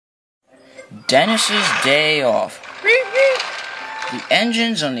Dennis's day off. The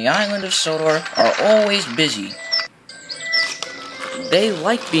engines on the island of Sodor are always busy. They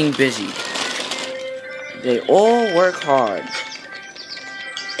like being busy. They all work hard.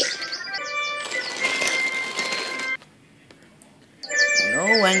 No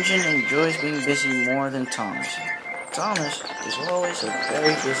engine enjoys being busy more than Thomas. Thomas is always a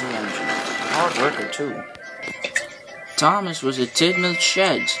very busy engine. A hard worker too. Thomas was at Tidmouth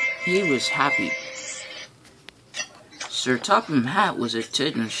Sheds. He was happy. Sir Topham Hatt was at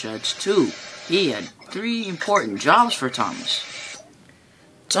Tidmouth Sheds too. He had 3 important jobs for Thomas.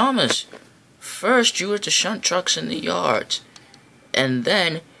 Thomas, first you are to shunt trucks in the yards, and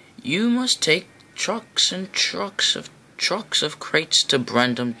then you must take trucks and trucks of crates to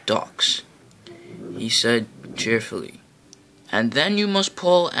Brendam Docks, he said cheerfully. And then you must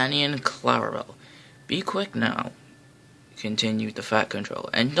pull Annie and Clarabelle. Be quick now, continued the Fat Controller,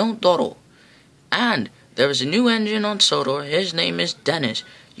 and don't dawdle. And there is a new engine on Sodor. His name is Dennis.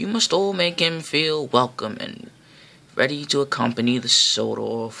 You must all make him feel welcome and ready to accompany the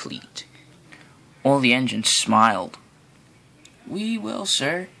Sodor fleet. All the engines smiled. We will,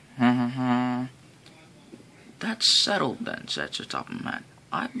 sir. That's settled then, said Sir Topham Hatt.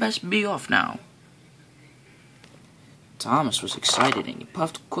 I'd best be off now. Thomas was excited and he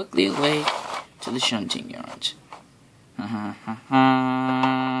puffed quickly away to the shunting yards.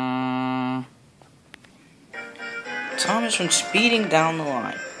 Thomas went speeding down the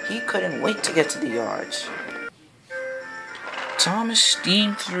line. He couldn't wait to get to the yards. Thomas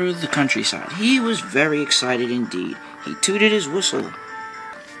steamed through the countryside. He was very excited indeed. He tooted his whistle.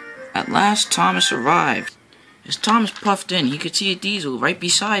 At last Thomas arrived. As Thomas puffed in, he could see a diesel right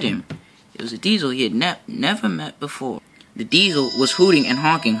beside him. It was a diesel he had never met before. The diesel was hooting and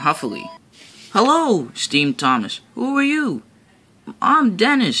honking huffily. Hello, steamed Thomas. Who are you? I'm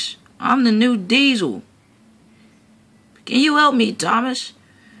Dennis. I'm the new diesel. Can you help me, Thomas?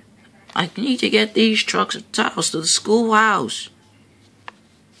 I need to get these trucks of tiles to the schoolhouse.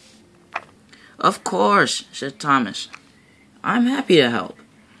 Of course, said Thomas. I'm happy to help.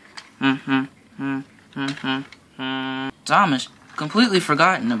 Thomas, completely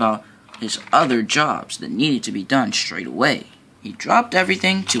forgotten about his other jobs that needed to be done straight away. He dropped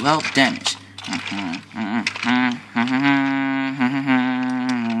everything to help Dennis.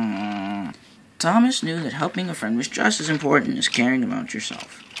 Thomas knew that helping a friend was just as important as caring about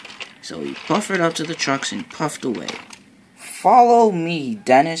yourself. So he puffered up to the trucks and puffed away. Follow me,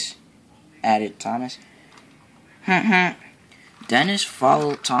 Dennis, added Thomas. Dennis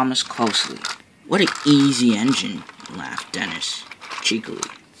followed Thomas closely. What an easy engine, laughed Dennis, cheekily.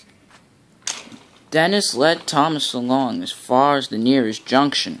 Dennis led Thomas along as far as the nearest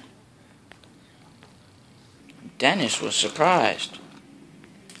junction. Dennis was surprised.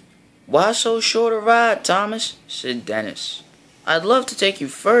 Why so short a ride, Thomas? Said Dennis. I'd love to take you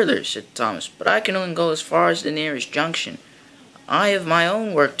further, said Thomas, but I can only go as far as the nearest junction. I have my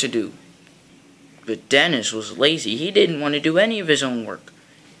own work to do. But Dennis was lazy. He didn't want to do any of his own work.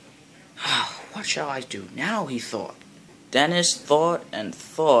 What shall I do now, he thought. Dennis thought and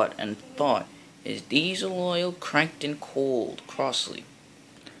thought and thought. His diesel oil cranked and cooled crossly.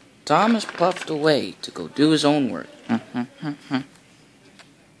 Thomas puffed away to go do his own work.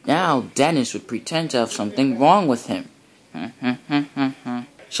 Now Dennis would pretend to have something wrong with him.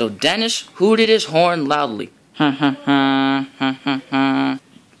 So Dennis hooted his horn loudly.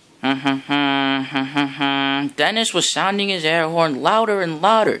 Dennis was sounding his air horn louder and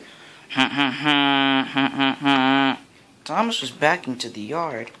louder. Thomas was backing to the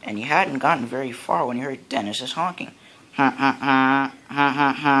yard, and he hadn't gotten very far when he heard Dennis's honking.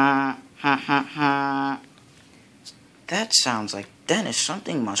 That sounds like Dennis.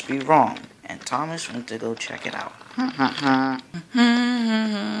 Something must be wrong. And Thomas went to go check it out.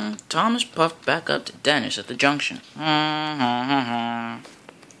 Thomas puffed back up to Dennis at the junction.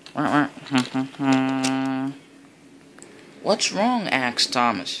 What's wrong? Asked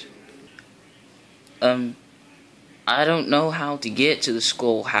Thomas. I don't know how to get to the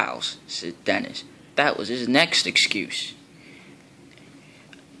schoolhouse, said Dennis. That was his next excuse.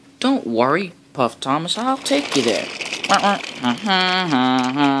 Don't worry, puffed Thomas. I'll take you there.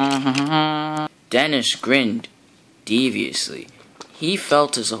 Dennis grinned deviously. He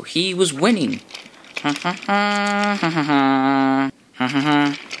felt as though he was winning.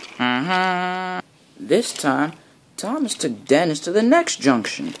 This time, Thomas took Dennis to the next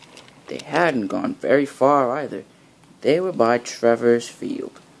junction. They hadn't gone very far either. They were by Trevor's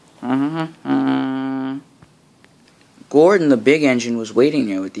Field. Gordon, the big engine, was waiting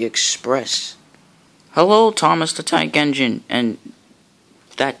there with the express. Hello, Thomas, the tank engine, and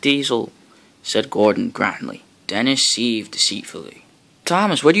that diesel, said Gordon grandly. Dennis seethed deceitfully.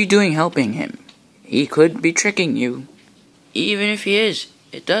 Thomas, what are you doing helping him? He could be tricking you. Even if he is,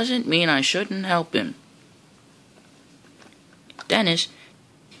 it doesn't mean I shouldn't help him. Dennis,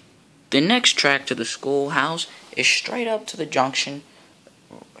 the next track to the schoolhouse is straight up to the junction,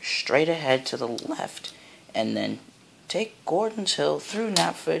 straight ahead to the left, and then take Gordon's Hill through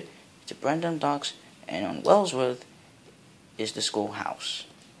Knapford to Brendam Docks, and on Wellsworth is the schoolhouse.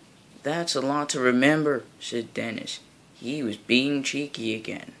 That's a lot to remember, said Dennis. He was being cheeky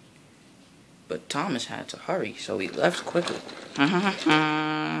again. But Thomas had to hurry, so he left quickly.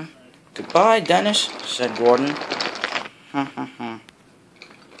 Goodbye, Dennis, said Gordon.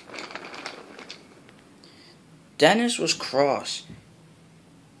 Dennis was cross.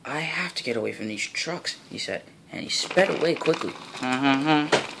 I have to get away from these trucks, he said, and he sped away quickly.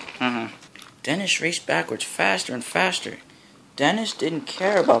 Dennis raced backwards faster and faster. Dennis didn't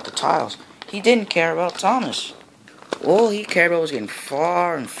care about the tiles. He didn't care about Thomas. All he cared about was getting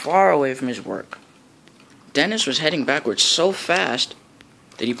far and far away from his work. Dennis was heading backwards so fast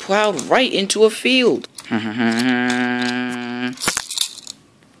that he plowed right into a field.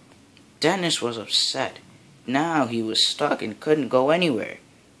 Dennis was upset. Now he was stuck and couldn't go anywhere.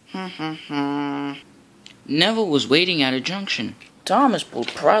 Neville was waiting at a junction. Thomas pulled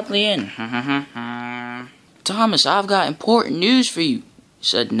proudly in. Thomas, I've got important news for you,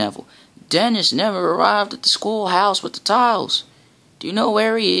 said Neville. Dennis never arrived at the schoolhouse with the tiles. Do you know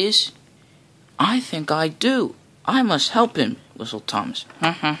where he is? I think I do. I must help him, whistled Thomas.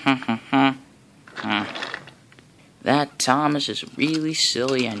 That Thomas is a really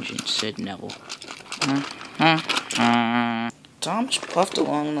silly engine, said Neville. Thomas puffed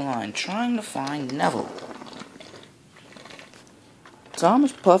along the line, trying to find Neville.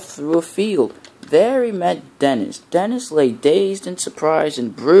 Thomas puffed through a field. There he met Dennis. Dennis lay dazed and surprised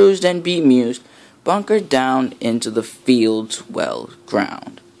and bruised and bemused, bunkered down into the field's well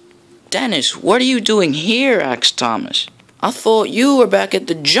ground. Dennis, what are you doing here? Asked Thomas. I thought you were back at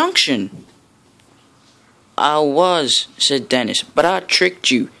the junction. I was, said Dennis, but I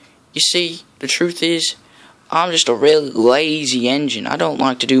tricked you. You see, the truth is, I'm just a really lazy engine. I don't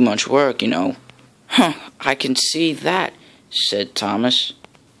like to do much work, you know. I can see that, said Thomas.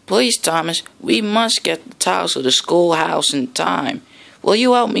 Please, Thomas, we must get the tiles to the schoolhouse in time. Will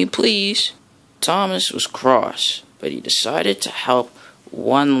you help me, please? Thomas was cross, but he decided to help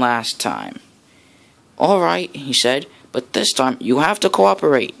one last time. All right, he said, but this time you have to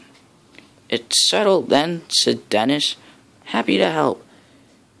cooperate. It's settled then, said Dennis, happy to help.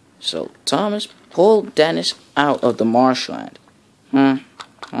 So Thomas pulled Dennis out of the marshland.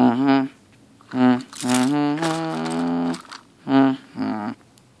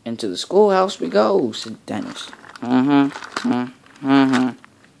 Into the schoolhouse we go, said Dennis.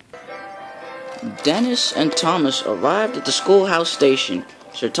 Dennis and Thomas arrived at the schoolhouse station.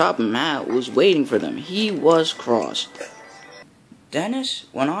 Sir Topham Hatt was waiting for them. He was cross. Dennis,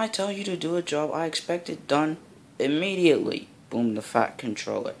 when I tell you to do a job, I expect it done immediately, boomed the fat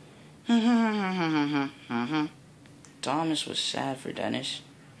controller. Thomas was sad for Dennis.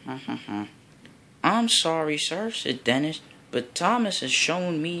 I'm sorry, sir, said Dennis, but Thomas has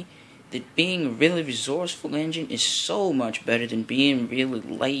shown me that being a really resourceful engine is so much better than being really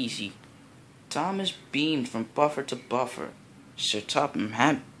lazy. Thomas beamed from buffer to buffer. Sir Topham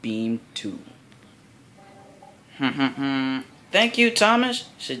Hatt beamed too. Thank you, Thomas,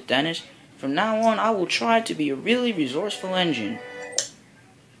 said Dennis. From now on, I will try to be a really resourceful engine.